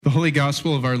The Holy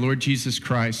Gospel of our Lord Jesus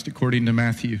Christ, according to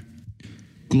Matthew.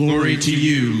 Glory to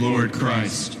you, Lord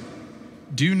Christ.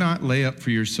 Do not lay up for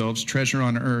yourselves treasure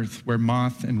on earth, where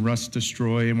moth and rust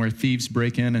destroy and where thieves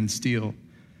break in and steal.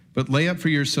 But lay up for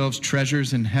yourselves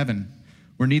treasures in heaven,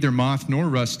 where neither moth nor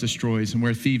rust destroys and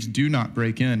where thieves do not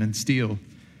break in and steal.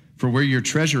 For where your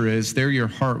treasure is, there your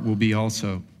heart will be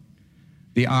also.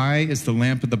 The eye is the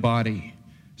lamp of the body.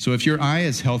 So if your eye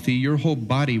is healthy, your whole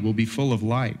body will be full of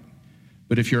light.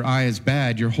 But if your eye is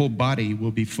bad, your whole body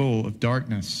will be full of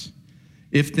darkness.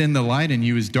 If then the light in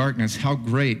you is darkness, how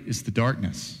great is the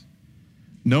darkness?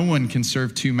 No one can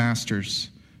serve two masters,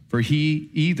 for he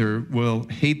either will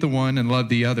hate the one and love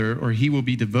the other, or he will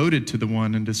be devoted to the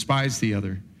one and despise the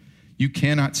other. You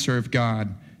cannot serve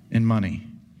God and money.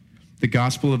 The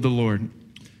gospel of the Lord.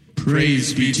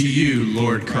 Praise be to you,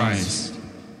 Lord Christ.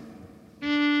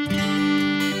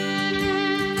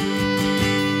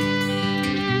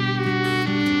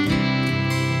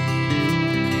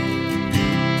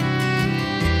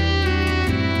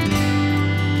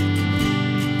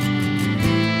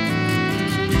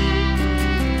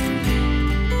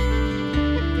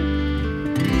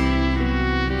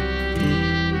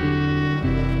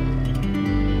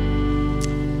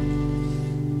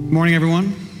 Good morning,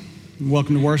 everyone.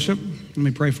 Welcome to worship. Let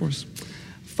me pray for us.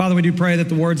 Father, we do pray that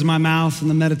the words of my mouth and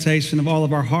the meditation of all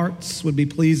of our hearts would be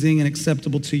pleasing and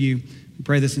acceptable to you. We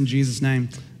pray this in Jesus' name.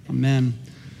 Amen.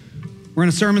 We're in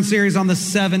a sermon series on the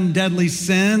 7 deadly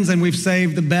sins, and we've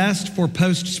saved the best for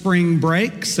post-spring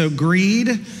break. So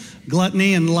greed,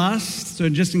 gluttony, and lust. So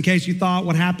just in case you thought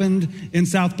what happened in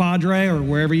South Padre or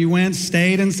wherever you went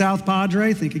stayed in South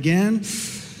Padre, think again.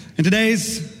 And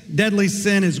today's deadly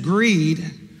sin is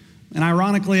greed. And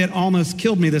ironically, it almost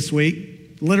killed me this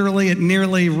week. Literally, it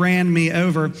nearly ran me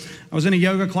over. I was in a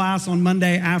yoga class on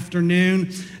Monday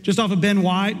afternoon, just off of Ben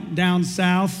White, down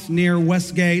south near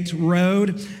Westgate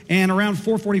Road. And around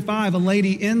 4:45, a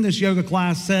lady in this yoga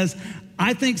class says,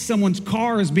 "I think someone's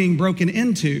car is being broken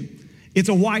into. It's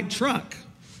a white truck."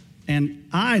 And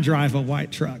I drive a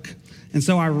white truck. And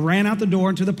so I ran out the door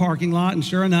into the parking lot, and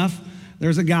sure enough,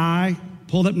 there's a guy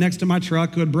pulled up next to my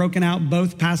truck who had broken out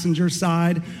both passenger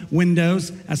side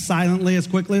windows as silently, as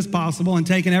quickly as possible, and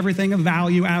taken everything of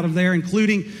value out of there,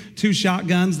 including 2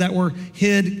 shotguns that were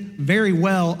hid very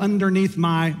well underneath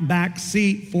my back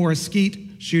seat for a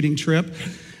skeet shooting trip.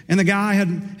 And the guy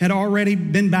had already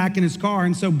been back in his car.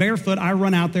 And so barefoot, I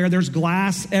run out there. There's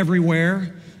glass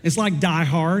everywhere. It's like Die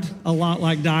Hard, a lot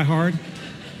like Die Hard.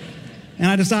 And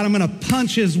I decide I'm going to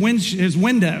punch his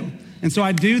window. And so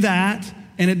I do that.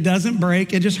 And it doesn't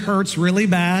break. It just hurts really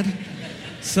bad.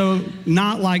 So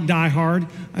not like Die Hard.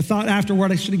 I thought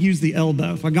afterward I should have used the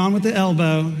elbow. If I'd gone with the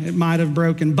elbow, it might have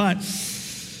broken. But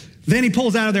then he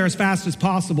pulls out of there as fast as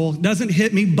possible. Doesn't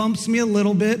hit me, bumps me a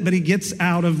little bit, but he gets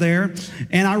out of there.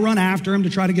 And I run after him to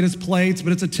try to get his plates,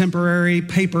 but it's a temporary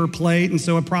paper plate, and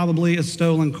so it probably a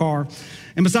stolen car.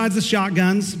 And besides the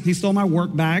shotguns, he stole my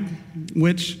work bag,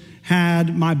 which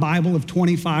had my Bible of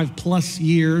 25 plus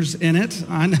years in it.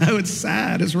 I know, it's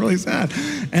sad. It's really sad.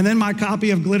 And then my copy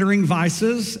of Glittering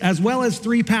Vices, as well as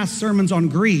 3 past sermons on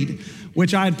greed,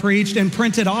 which I had preached and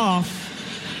printed off.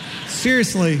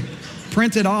 Seriously,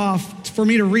 printed off for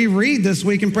me to reread this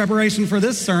week in preparation for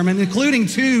this sermon, including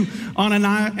 2 on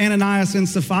Ananias and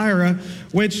Sapphira,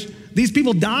 which these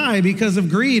people die because of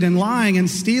greed and lying and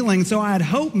stealing. So I had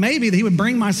hoped maybe that he would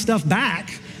bring my stuff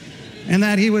back, and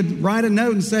that he would write a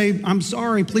note and say, "I'm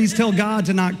sorry, please tell God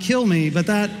to not kill me." But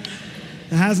that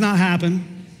has not happened.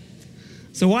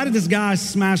 So why did this guy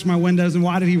smash my windows, and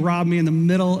why did he rob me in the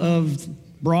middle of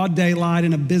broad daylight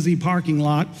in a busy parking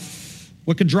lot?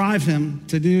 What could drive him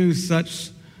to do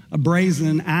such a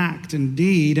brazen act and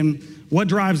deed? And what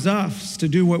drives us to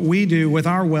do what we do with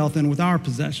our wealth and with our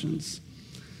possessions?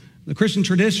 The Christian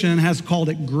tradition has called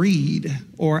it greed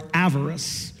or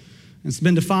avarice. It's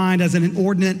been defined as an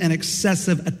inordinate and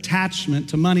excessive attachment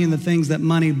to money and the things that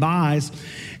money buys.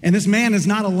 And this man is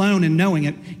not alone in knowing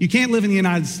it. You can't live in the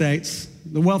United States,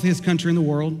 the wealthiest country in the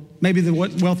world, maybe the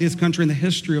wealthiest country in the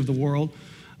history of the world,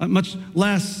 much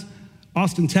less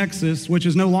Austin, Texas, which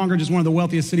is no longer just one of the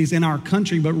wealthiest cities in our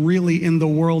country, but really in the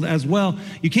world as well.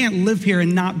 You can't live here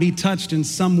and not be touched in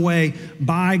some way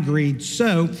by greed.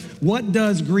 So what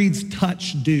does greed's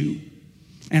touch do?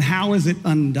 And how is it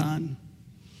undone?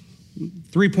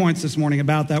 3 points this morning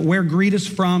about that: where greed is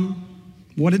from,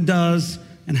 what it does,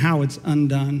 and how it's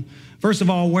undone. First of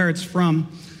all, where it's from.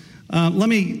 Let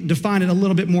me define it a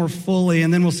little bit more fully,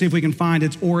 and then we'll see if we can find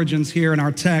its origins here in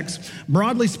our text.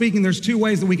 Broadly speaking, there's 2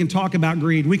 ways that we can talk about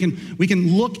greed. We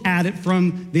can look at it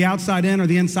from the outside in or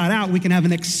the inside out. We can have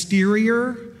an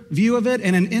exterior view of it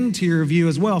and an interior view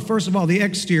as well. First of all, the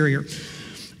exterior.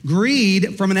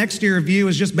 Greed, from an exterior view,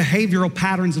 is just behavioral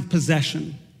patterns of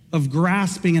possession, of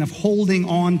grasping and of holding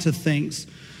on to things,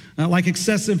 like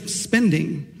excessive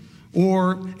spending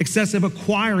or excessive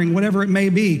acquiring, whatever it may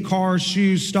be, cars,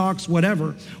 shoes, stocks,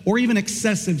 whatever, or even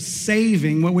excessive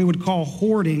saving, what we would call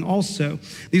hoarding also.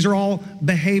 These are all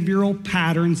behavioral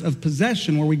patterns of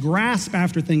possession where we grasp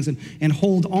after things and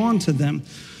hold on to them.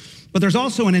 But there's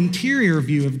also an interior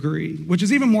view of greed, which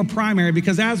is even more primary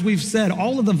because, as we've said,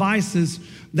 all of the vices,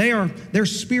 they're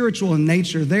spiritual in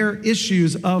nature. They're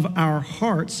issues of our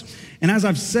hearts. And as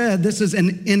I've said, this is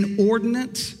an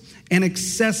inordinate and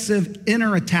excessive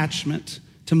inner attachment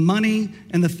to money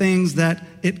and the things that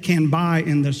it can buy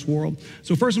in this world.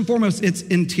 So first and foremost, it's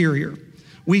interior.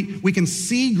 We can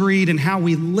see greed in how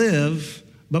we live,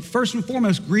 but first and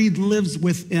foremost, greed lives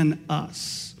within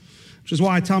us, which is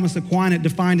why Thomas Aquinas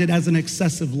defined it as an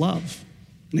excessive love,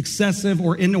 an excessive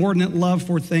or inordinate love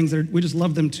for things that we just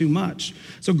love them too much.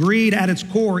 So greed at its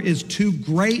core is too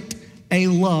great a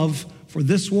love for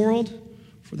this world,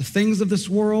 for the things of this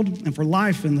world, and for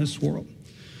life in this world.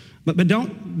 But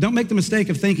don't make the mistake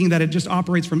of thinking that it just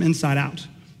operates from inside out.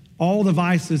 All the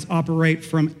vices operate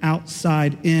from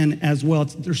outside in as well.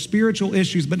 They're spiritual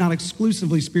issues, but not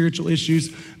exclusively spiritual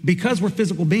issues because we're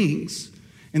physical beings.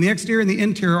 And the exterior and the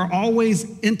interior are always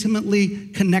intimately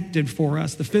connected for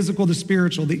us, the physical, the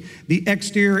spiritual, the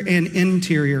exterior and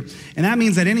interior. And that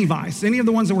means that any vice, any of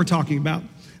the ones that we're talking about,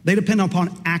 they depend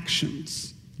upon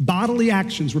actions. Bodily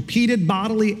actions, repeated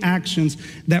bodily actions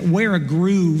that wear a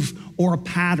groove or a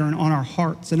pattern on our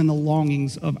hearts and in the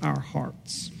longings of our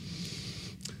hearts.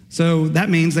 So that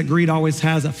means that greed always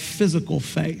has a physical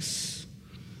face.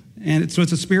 And so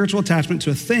it's a spiritual attachment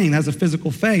to a thing that has a physical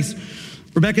face.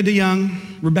 Rebecca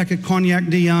Cognac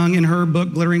DeYoung, in her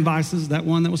book, Glittering Vices, that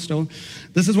one that was stolen,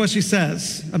 this is what she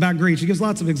says about greed. She gives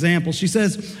lots of examples. She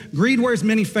says, greed wears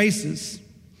many faces: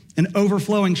 an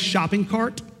overflowing shopping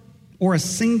cart, or a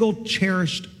single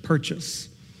cherished purchase,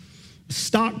 a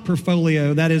stock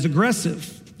portfolio that is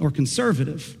aggressive or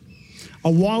conservative, a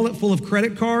wallet full of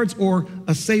credit cards, or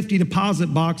a safety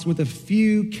deposit box with a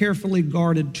few carefully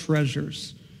guarded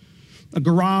treasures, a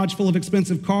garage full of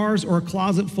expensive cars, or a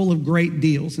closet full of great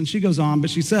deals. And she goes on,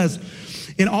 but she says,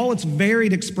 in all its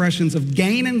varied expressions of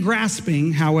gain and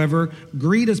grasping, however,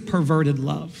 greed is perverted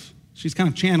love. She's kind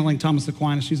of channeling Thomas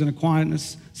Aquinas. She's an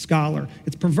Aquinas scholar.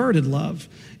 It's perverted love.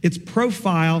 Its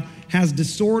profile has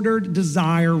disordered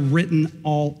desire written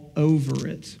all over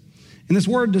it. And this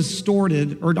word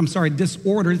disordered,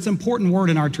 it's an important word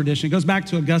in our tradition. It goes back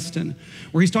to Augustine,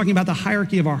 where he's talking about the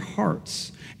hierarchy of our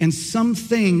hearts and some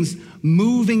things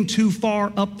moving too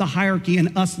far up the hierarchy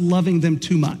and us loving them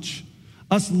too much,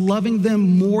 us loving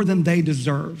them more than they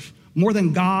deserve, more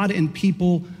than God and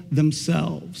people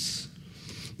themselves.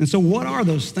 And so what are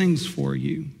those things for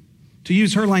you? To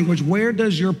use her language, where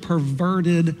does your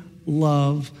perverted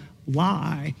love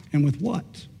lie, and with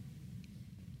what?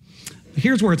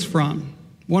 Here's where it's from,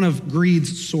 one of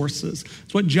greed's sources.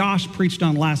 It's what Josh preached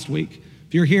on last week.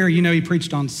 If you're here, you know he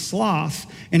preached on sloth,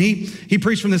 and he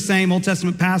preached from the same Old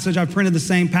Testament passage. I printed the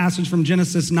same passage from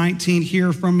Genesis 19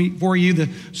 here for you, the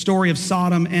story of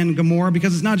Sodom and Gomorrah,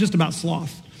 because it's not just about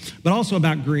sloth, but also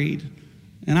about greed.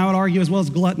 And I would argue as well as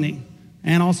gluttony,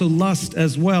 and also lust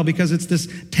as well, because it's this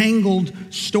tangled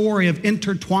story of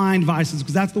intertwined vices,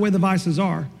 because that's the way the vices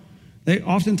are. They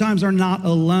oftentimes are not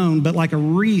alone, but like a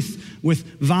wreath with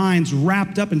vines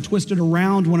wrapped up and twisted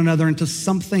around one another into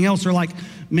something else, or like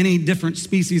many different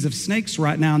species of snakes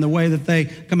right now in the way that they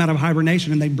come out of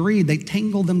hibernation and they breed. They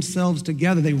tangle themselves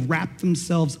together. They wrap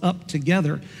themselves up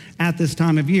together at this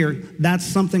time of year. That's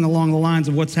something along the lines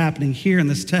of what's happening here in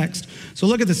this text. So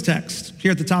look at this text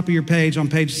here at the top of your page on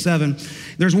page 7.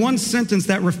 There's one sentence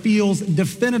that reveals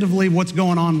definitively what's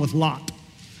going on with Lot,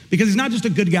 because he's not just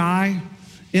a good guy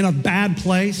in a bad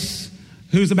place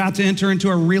who's about to enter into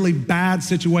a really bad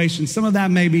situation. Some of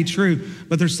that may be true,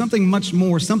 but there's something much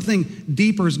more, something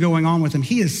deeper is going on with him.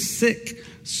 He is sick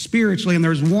spiritually, and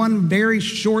there's one very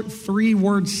short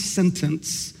 3-word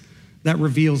sentence that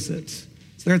reveals it.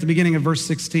 It's there at the beginning of verse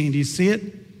 16. Do you see it?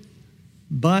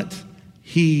 But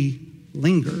he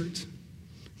lingered.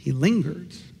 He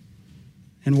lingered.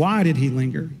 And why did he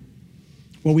linger?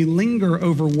 Well, we linger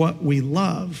over what we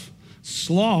love.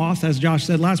 Sloth, as Josh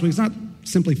said last week, it's not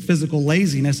simply physical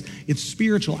laziness, it's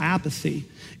spiritual apathy.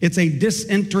 It's a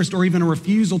disinterest or even a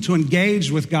refusal to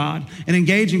engage with God, and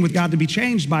engaging with God to be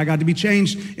changed by God, to be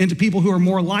changed into people who are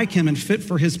more like him and fit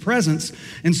for his presence.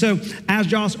 And so, as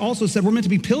Josh also said, we're meant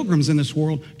to be pilgrims in this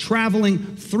world, traveling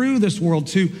through this world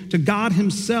to God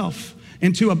himself.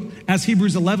 into, as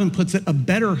Hebrews 11 puts it, a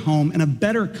better home and a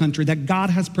better country that God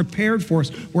has prepared for us,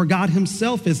 where God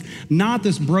himself is, not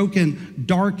this broken,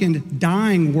 darkened,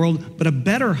 dying world, but a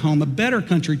better home, a better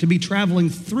country to be traveling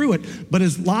through it. But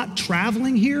is Lot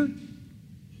traveling here?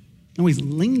 No, he's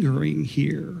lingering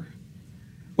here.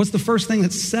 What's the first thing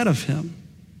that's said of him?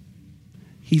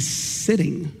 He's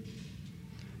sitting.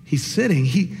 He's sitting.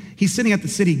 He's sitting at the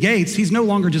city gates. He's no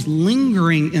longer just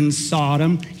lingering in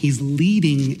Sodom. He's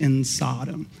leading in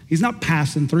Sodom. He's not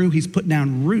passing through. He's put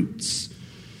down roots.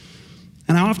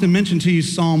 And I often mention to you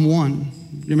Psalm 1.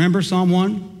 You remember Psalm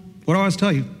 1? What do I always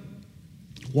tell you?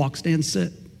 Walk, stand,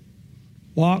 sit.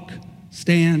 Walk,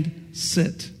 stand,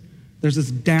 sit. There's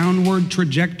this downward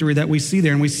trajectory that we see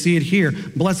there, and we see it here.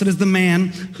 Blessed is the man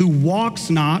who walks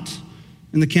not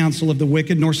in the counsel of the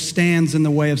wicked, nor stands in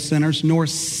the way of sinners, nor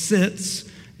sits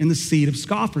in the seat of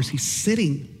scoffers. He's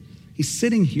sitting. He's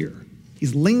sitting here.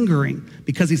 He's lingering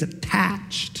because he's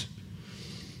attached.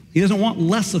 He doesn't want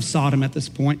less of Sodom at this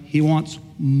point. He wants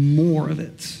more of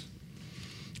it.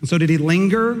 And so did he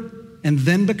linger and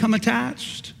then become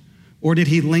attached? Or did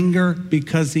he linger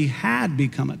because he had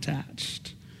become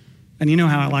attached? And you know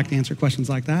how I like to answer questions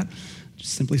like that.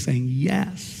 Just simply saying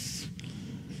yes.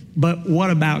 But what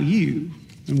about you?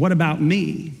 And what about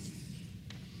me?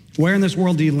 Where in this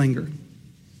world do you linger?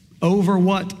 Over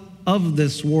what of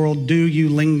this world do you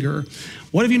linger?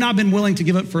 What have you not been willing to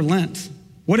give up for Lent?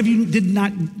 What have you did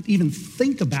not even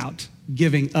think about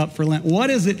giving up for Lent?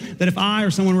 What is it that if I or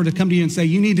someone were to come to you and say,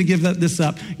 you need to give this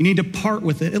up, you need to part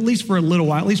with it, at least for a little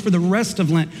while, at least for the rest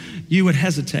of Lent, you would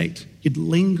hesitate. You'd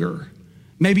linger.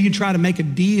 Maybe you'd try to make a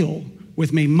deal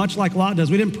with me, much like Lot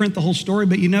does. We didn't print the whole story,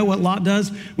 but you know what Lot does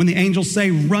when the angels say,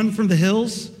 run from the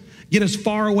hills, get as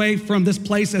far away from this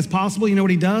place as possible. You know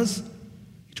what he does?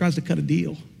 He tries to cut a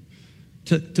deal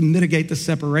to mitigate the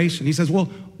separation. He says, well,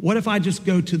 what if I just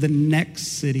go to the next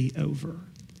city over?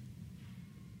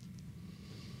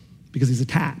 Because he's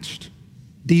attached,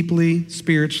 deeply,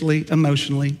 spiritually,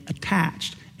 emotionally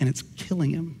attached, and it's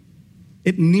killing him.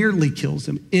 It nearly kills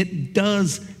him. It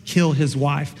does kill his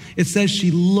wife. It says she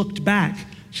looked back.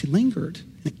 She lingered,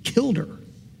 and it killed her.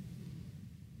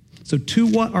 So to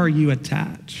what are you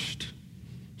attached?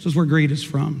 This is where greed is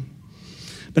from.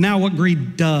 But now what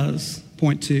greed does,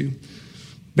 point two.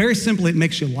 Very simply, it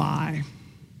makes you lie.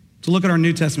 So look at our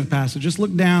New Testament passage. Just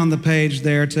look down the page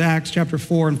there to Acts chapter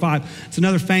 4 and 5. It's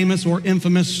another famous or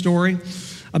infamous story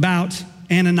about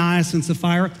Ananias and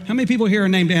Sapphira. How many people here are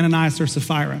named Ananias or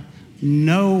Sapphira?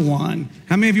 No one.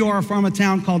 How many of you are from a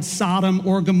town called Sodom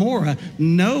or Gomorrah?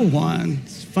 No one.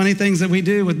 It's funny things that we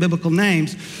do with biblical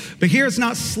names. But here it's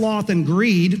not sloth and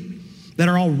greed that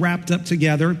are all wrapped up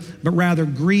together, but rather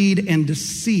greed and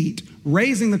deceit.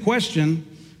 Raising the question,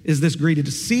 is this greed a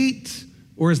deceit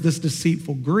or is this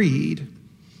deceitful greed?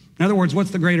 In other words,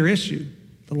 what's the greater issue?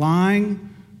 The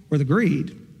lying or the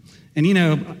greed? And you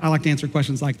know, I like to answer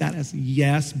questions like that as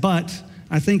yes, but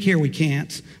I think here we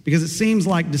can't, because it seems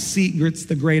like deceit gets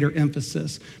the greater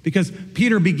emphasis. Because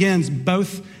Peter begins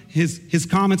both his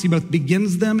comments, he both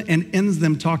begins them and ends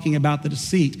them talking about the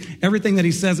deceit. Everything that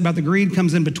he says about the greed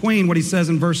comes in between what he says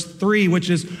in verse 3, which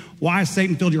is, why has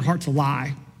Satan filled your heart to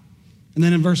lie? And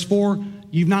then in verse 4,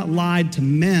 you've not lied to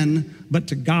men, but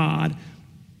to God.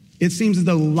 It seems as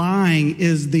though lying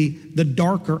is the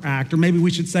darker act, or maybe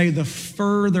we should say the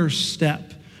further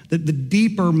step, the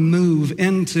deeper move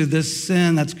into this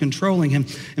sin that's controlling him.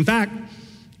 In fact,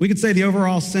 we could say the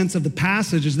overall sense of the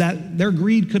passage is that their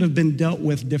greed could have been dealt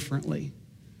with differently.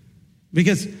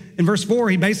 Because in verse 4,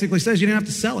 he basically says you didn't have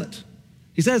to sell it.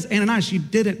 He says, Ananias, you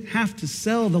didn't have to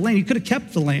sell the land. You could have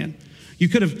kept the land. You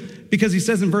could have, because he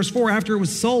says in verse 4, after it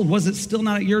was sold, was it still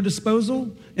not at your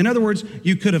disposal? In other words,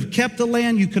 you could have kept the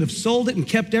land, you could have sold it and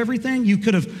kept everything. You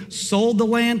could have sold the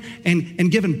land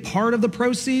and given part of the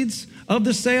proceeds of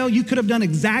the sale. You could have done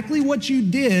exactly what you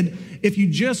did if you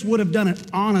just would have done it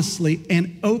honestly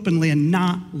and openly and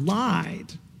not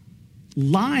lied.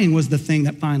 Lying was the thing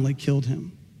that finally killed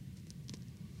him.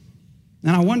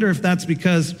 And I wonder if that's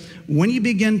because when you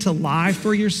begin to lie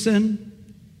for your sin,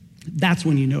 that's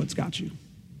when you know it's got you.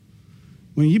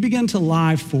 When you begin to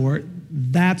lie for it,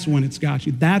 that's when it's got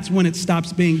you. That's when it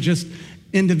stops being just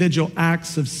individual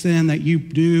acts of sin that you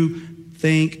do,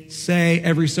 think, say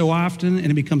every so often, and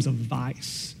it becomes a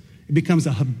vice. It becomes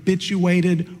a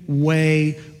habituated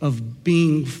way of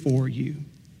being for you.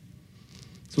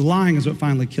 So lying is what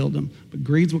finally killed him, but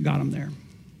greed's what got him there.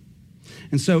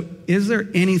 And so is there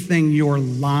anything you're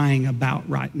lying about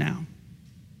right now?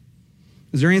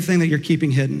 Is there anything that you're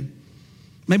keeping hidden?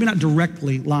 Maybe not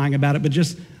directly lying about it, but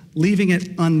just leaving it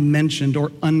unmentioned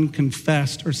or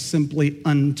unconfessed or simply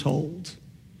untold.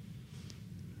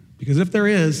 Because if there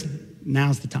is,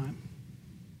 now's the time.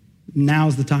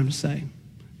 Now's the time to say.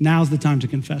 Now's the time to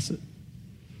confess it.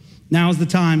 Now's the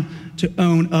time to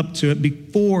own up to it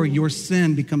before your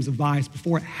sin becomes a vice,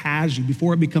 before it has you,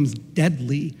 before it becomes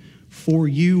deadly for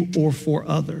you or for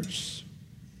others.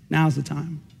 Now's the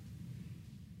time.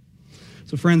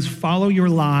 So friends, follow your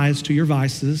lies to your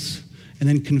vices and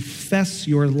then confess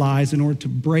your lies in order to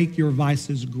break your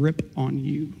vice's grip on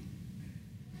you.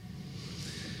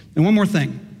 And one more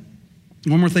thing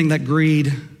that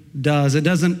greed does. It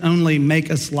doesn't only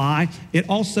make us lie, it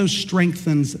also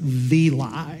strengthens the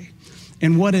lie.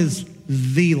 And what is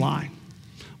the lie?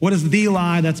 What is the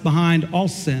lie that's behind all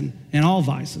sin and all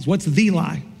vices? What's the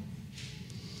lie?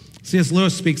 C.S.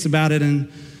 Lewis speaks about it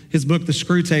in his book, The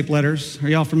Screwtape Letters. Are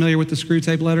y'all familiar with the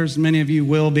Screwtape Letters? Many of you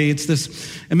will be. It's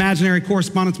this imaginary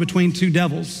correspondence between two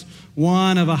devils,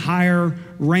 one of a higher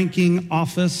ranking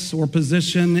office or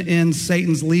position in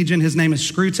Satan's legion. His name is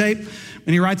Screwtape.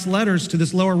 And he writes letters to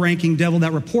this lower ranking devil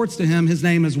that reports to him. His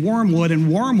name is Wormwood.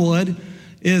 And Wormwood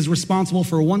is responsible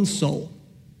for one soul,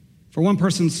 for one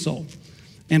person's soul,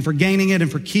 and for gaining it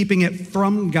and for keeping it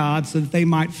from God so that they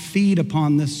might feed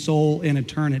upon this soul in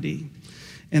eternity.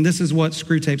 And this is what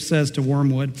Screwtape says to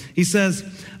Wormwood. He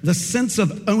says, the sense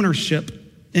of ownership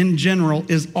in general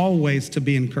is always to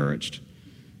be encouraged.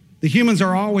 The humans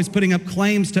are always putting up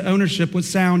claims to ownership which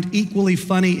sound equally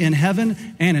funny in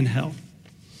heaven and in hell.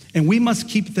 And we must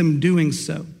keep them doing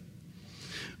so.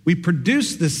 We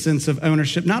produce this sense of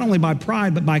ownership not only by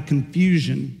pride, but by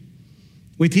confusion.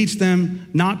 We teach them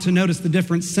not to notice the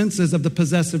different senses of the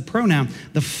possessive pronoun,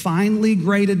 the finely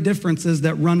graded differences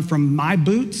that run from my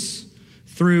boots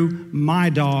through my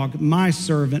dog, my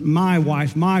servant, my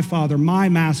wife, my father, my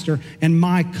master, and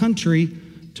my country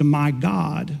to my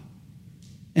God.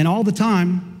 And all the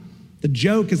time, the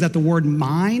joke is that the word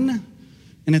mine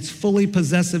in its fully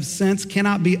possessive sense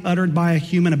cannot be uttered by a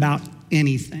human about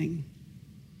anything.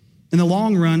 In the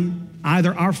long run,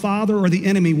 either our father or the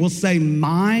enemy will say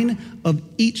mine of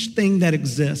each thing that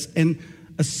exists, and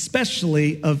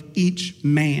especially of each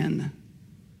man.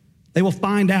 They will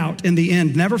find out in the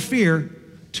end, never fear,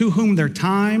 to whom their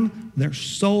time, their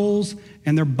souls,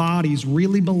 and their bodies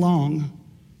really belong.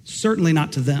 Certainly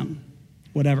not to them,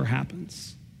 whatever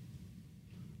happens.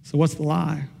 So what's the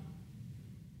lie?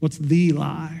 What's the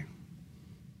lie?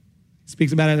 He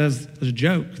speaks about it as a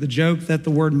joke. The joke that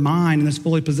the word mine in this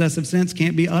fully possessive sense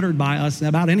can't be uttered by us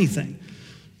about anything.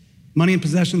 Money and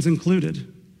possessions included.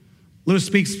 Lewis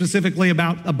speaks specifically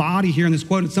about a body here in this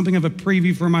quote. It's something of a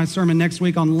preview for my sermon next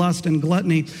week on lust and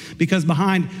gluttony, because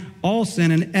behind all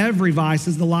sin and every vice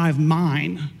is the lie of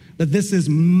mine, that this is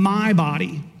my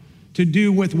body to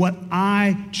do with what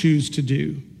I choose to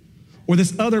do. Or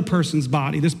this other person's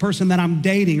body, this person that I'm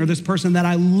dating or this person that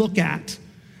I look at,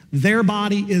 their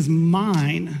body is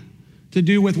mine to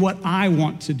do with what I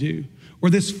want to do. Or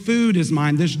this food is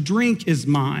mine, this drink is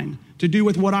mine to do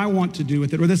with what I want to do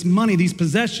with it. Or this money, these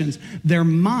possessions, they're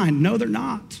mine. No, they're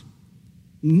not.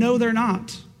 No, they're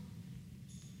not.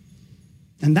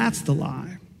 And that's the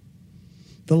lie.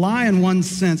 The lie in one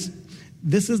sense,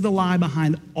 this is the lie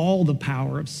behind all the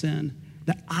power of sin,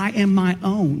 that I am my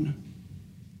own.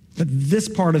 That this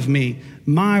part of me,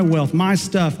 my wealth, my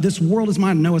stuff, this world is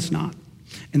mine. No, it's not.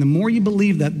 And the more you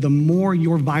believe that, the more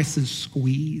your vices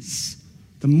squeeze.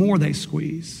 The more they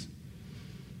squeeze.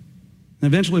 And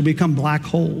eventually become black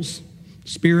holes.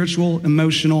 Spiritual,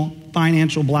 emotional,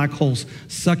 financial black holes,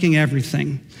 sucking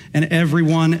everything and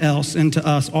everyone else into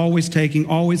us, always taking,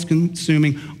 always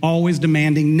consuming, always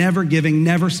demanding, never giving,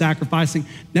 never sacrificing,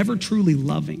 never truly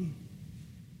loving.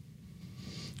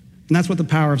 And that's what the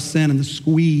power of sin and the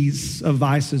squeeze of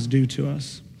vices do to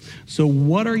us. So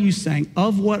what are you saying?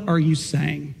 Of what are you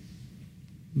saying?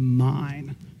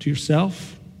 Mine. To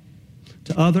yourself?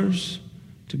 To others?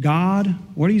 To God?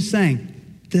 What are you saying?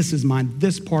 This is mine.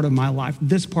 This part of my life.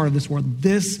 This part of this world.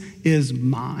 This is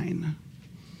mine.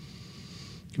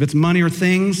 If it's money or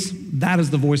things, that is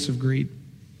the voice of greed.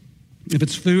 If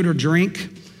it's food or drink,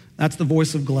 that's the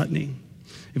voice of gluttony.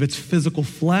 If it's physical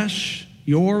flesh,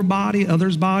 your body,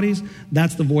 others' bodies,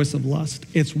 that's the voice of lust.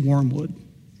 It's wormwood.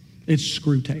 It's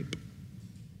Screwtape.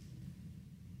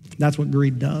 That's what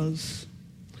greed does.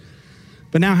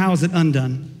 But now how is it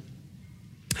undone?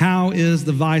 How is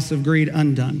the vice of greed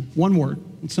undone? One word,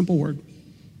 a simple word,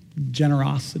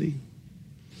 generosity.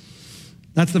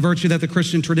 That's the virtue that the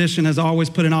Christian tradition has always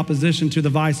put in opposition to the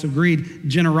vice of greed.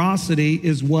 Generosity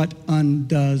is what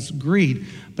undoes greed,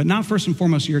 but not first and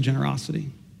foremost your generosity.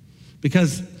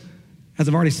 Because, as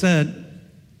I've already said,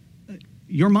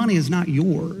 your money is not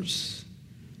yours.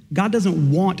 God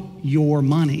doesn't want your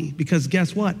money because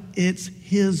guess what? It's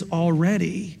his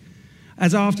already.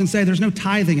 As I often say, there's no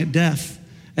tithing at death.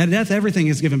 At death, everything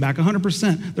is given back,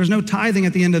 100%. There's no tithing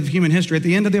at the end of human history. At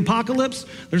the end of the apocalypse,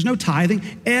 there's no tithing.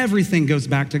 Everything goes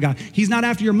back to God. He's not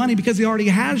after your money because he already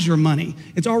has your money.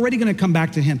 It's already going to come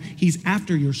back to him. He's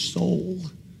after your soul.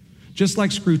 Just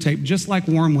like Screwtape, just like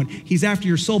Wormwood. He's after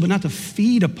your soul, but not to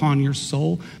feed upon your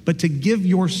soul, but to give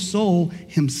your soul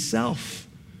himself,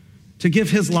 to give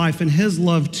his life and his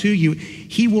love to you.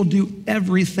 He will do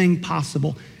everything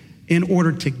possible in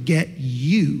order to get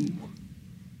you.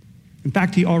 In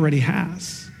fact, he already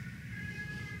has.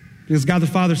 Because God the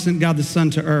Father sent God the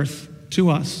Son to earth, to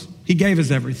us. He gave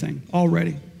us everything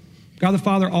already. God the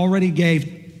Father already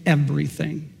gave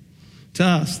everything to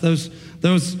us. Those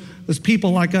people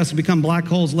like us who become black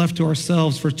holes left to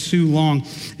ourselves for too long.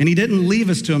 And he didn't leave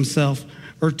us to himself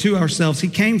or to ourselves. He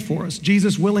came for us.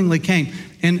 Jesus willingly came.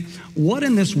 And what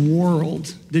in this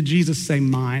world did Jesus say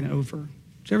mine over?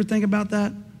 Did you ever think about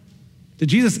that? Did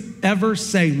Jesus ever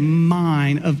say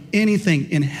mine of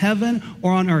anything in heaven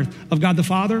or on earth of God the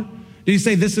Father? Did he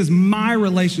say this is my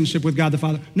relationship with God the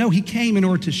Father? No, he came in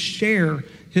order to share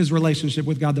his relationship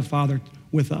with God the Father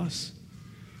with us.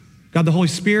 God the Holy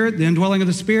Spirit, the indwelling of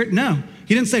the Spirit? No,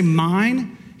 he didn't say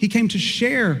mine. He came to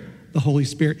share the Holy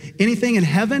Spirit. Anything in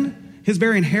heaven, his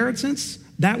very inheritance,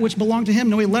 that which belonged to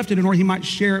him, no, he left it in order he might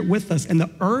share it with us. And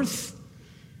the earth,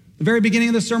 the very beginning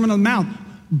of the Sermon on the Mount,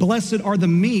 blessed are the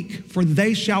meek, for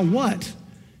they shall what?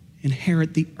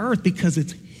 Inherit the earth, because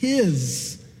it's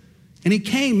his. And he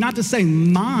came not to say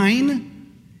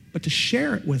mine, but to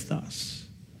share it with us.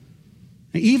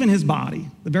 And even his body,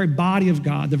 the very body of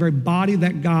God, the very body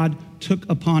that God took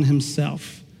upon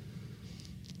himself,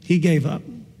 he gave up,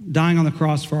 dying on the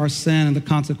cross for our sin and the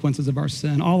consequences of our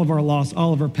sin, all of our loss,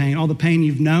 all of our pain, all the pain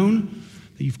you've known,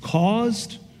 that you've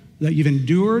caused, that you've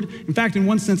endured. In fact, in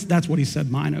one sense, that's what he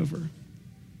said mine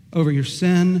over your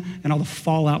sin and all the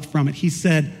fallout from it. He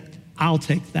said, I'll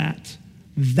take that.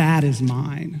 That is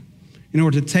mine. In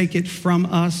order to take it from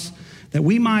us, that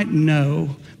we might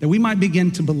know, that we might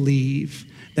begin to believe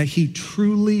that he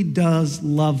truly does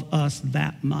love us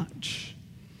that much.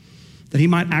 That he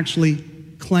might actually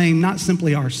claim not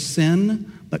simply our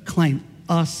sin, but claim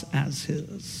us as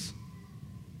his.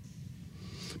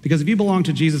 Because if you belong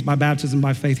to Jesus by baptism,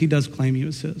 by faith, he does claim you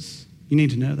as his. You need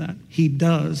to know that. He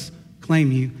does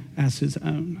claim you as his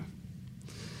own.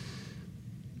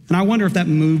 And I wonder if that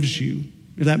moves you,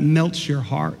 if that melts your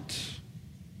heart,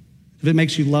 if it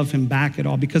makes you love him back at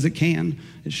all, because it can,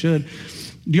 it should.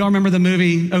 Do y'all remember the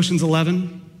movie Ocean's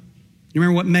 11? You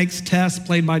remember what makes Tess,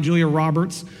 played by Julia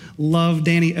Roberts, love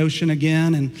Danny Ocean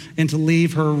again and to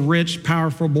leave her rich,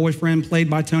 powerful boyfriend, played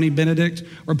by Tony Benedict,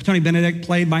 or Tony Benedict,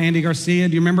 played by Andy Garcia?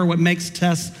 Do you remember what makes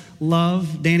Tess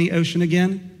love Danny Ocean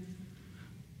again?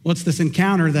 Well, it's this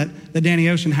encounter that Danny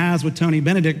Ocean has with Tony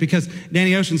Benedict, because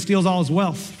Danny Ocean steals all his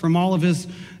wealth from all of his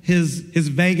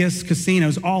Vegas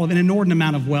casinos, all of an inordinate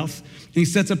amount of wealth. And he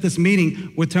sets up this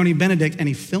meeting with Tony Benedict and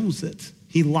he films it.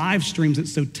 He live streams it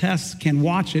so Tess can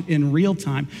watch it in real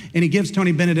time. And he gives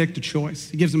Tony Benedict a choice.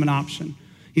 He gives him an option.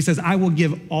 He says, I will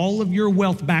give all of your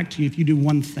wealth back to you if you do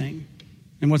one thing.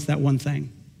 And what's that one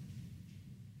thing?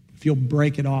 If you'll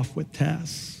break it off with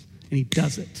Tess. And he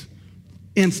does it.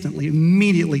 Instantly,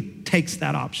 immediately takes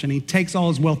that option. He takes all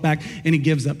his wealth back and he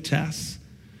gives up Tess.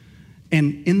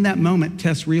 And in that moment,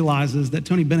 Tess realizes that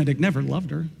Tony Benedict never loved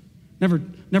her,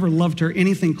 never loved her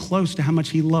anything close to how much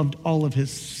he loved all of his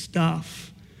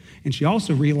stuff. And she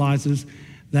also realizes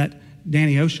that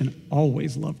Danny Ocean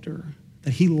always loved her,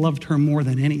 that he loved her more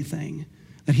than anything,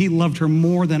 that he loved her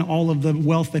more than all of the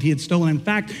wealth that he had stolen. In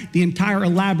fact, the entire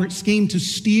elaborate scheme to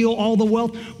steal all the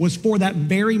wealth was for that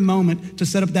very moment, to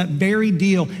set up that very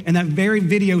deal and that very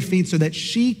video feed so that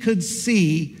she could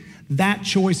see that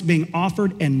choice being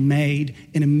offered and made,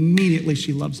 and immediately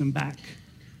she loves him back.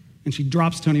 And she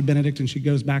drops Tony Benedict and she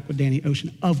goes back with Danny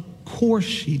Ocean. Of course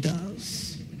she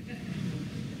does.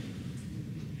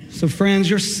 So friends,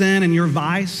 your sin and your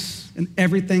vice and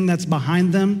everything that's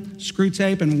behind them,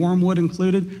 Screwtape and Wormwood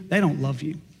included, they don't love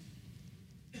you.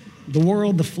 The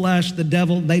world, the flesh, the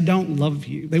devil, they don't love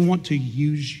you. They want to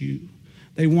use you.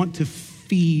 They want to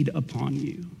feed upon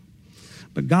you.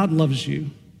 But God loves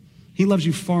you. He loves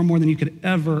you far more than you could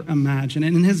ever imagine.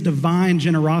 And in his divine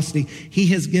generosity, he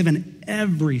has given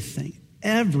everything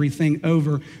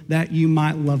over that you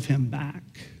might love him back.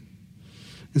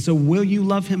 And so will you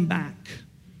love him back?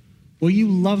 Will you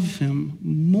love him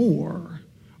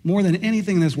more than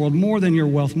anything in this world, more than your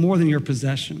wealth, more than your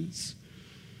possessions?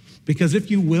 Because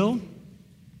if you will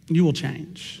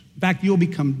change. In fact, you'll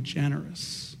become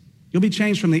generous. You'll be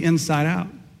changed from the inside out.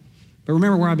 But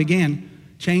remember where I began.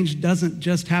 Change doesn't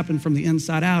just happen from the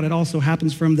inside out. It also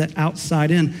happens from the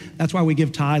outside in. That's why we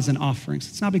give tithes and offerings.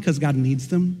 It's not because God needs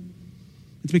them.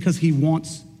 It's because he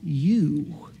wants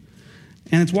you.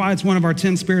 And it's why it's one of our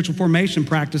 10 spiritual formation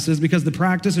practices, because the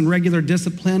practice and regular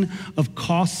discipline of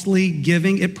costly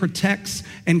giving, it protects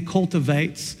and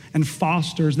cultivates and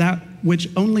fosters that which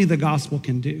only the gospel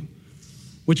can do,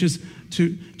 which is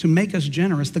to make us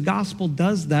generous. The gospel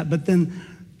does that, but then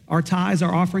our tithes,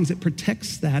 our offerings, it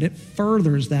protects that, it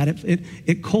furthers that,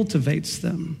 it cultivates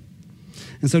them.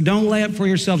 And so don't lay up for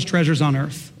yourselves treasures on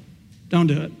earth. Don't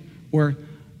do it. Where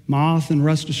moth and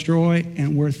rust destroy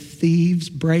and where thieves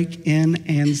break in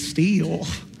and steal.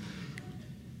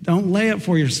 Don't lay up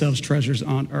for yourselves treasures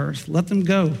on earth. Let them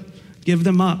go. Give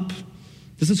them up.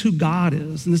 This is who God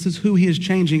is, and this is who he is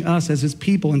changing us as his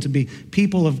people into be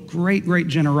people of great, great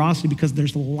generosity, because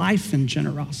there's life in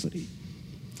generosity.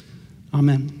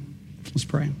 Amen. Let's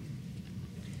pray.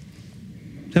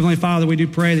 Heavenly Father, we do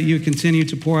pray that you would continue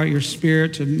to pour out your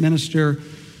Spirit to minister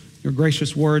your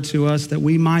gracious word to us, that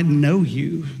we might know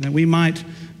you, that we might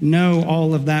know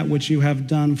all of that which you have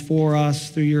done for us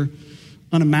through your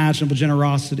unimaginable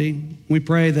generosity. We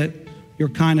pray that your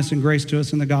kindness and grace to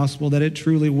us in the gospel, that it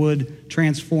truly would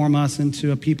transform us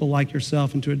into a people like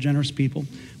yourself, into a generous people.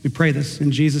 We pray this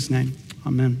in Jesus' name.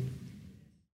 Amen.